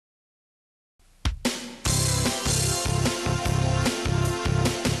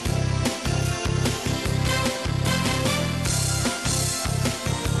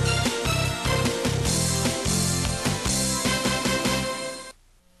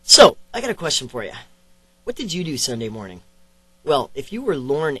I got a question for you. What did you do Sunday morning? Well, if you were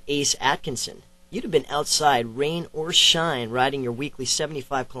Lorne Ace Atkinson, you'd have been outside, rain or shine, riding your weekly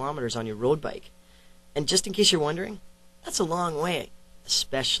 75 kilometers on your road bike. And just in case you're wondering, that's a long way,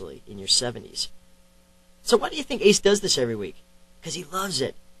 especially in your 70s. So why do you think Ace does this every week? Because he loves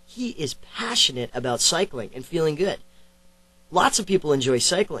it. He is passionate about cycling and feeling good. Lots of people enjoy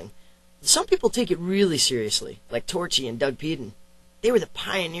cycling. Some people take it really seriously, like Torchy and Doug Peden. They were the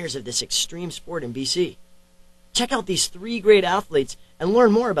pioneers of this extreme sport in BC. Check out these 3 great athletes and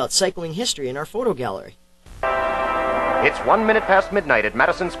learn more about cycling history in our photo gallery. It's 1 minute past midnight at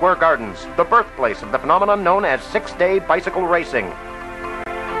Madison Square Gardens, the birthplace of the phenomenon known as six-day bicycle racing.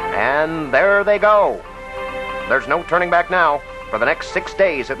 And there they go. There's no turning back now. For the next 6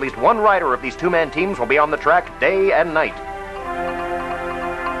 days, at least one rider of these two-man teams will be on the track day and night.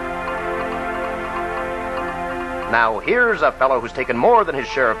 Now, here's a fellow who's taken more than his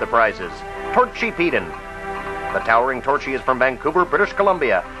share of the prizes, Torchy Peden. The towering Torchy is from Vancouver, British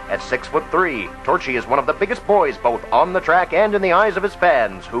Columbia. At 6'3", Torchy is one of the biggest boys both on the track and in the eyes of his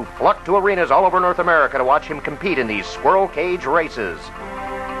fans, who flock to arenas all over North America to watch him compete in these squirrel cage races.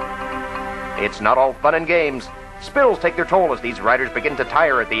 It's not all fun and games. Spills take their toll as these riders begin to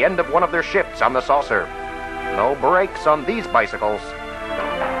tire at the end of one of their shifts on the saucer. No brakes on these bicycles.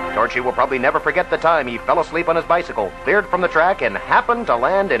 Torchy will probably never forget the time he fell asleep on his bicycle, veered from the track, and happened to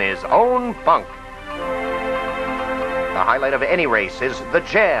land in his own funk. The highlight of any race is the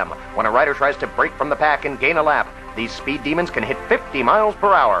jam. When a rider tries to break from the pack and gain a lap, these speed demons can hit 50 miles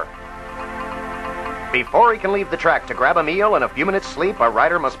per hour. Before he can leave the track to grab a meal and a few minutes sleep, a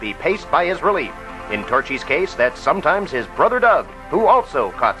rider must be paced by his relief. In Torchy's case, that's sometimes his brother Doug, who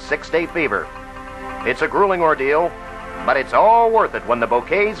also caught 6-day fever. It's a grueling ordeal, but it's all worth it when the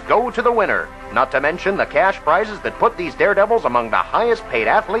bouquets go to the winner, not to mention the cash prizes that put these daredevils among the highest paid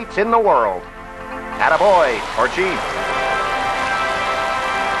athletes in the world. Attaboy, Torchy.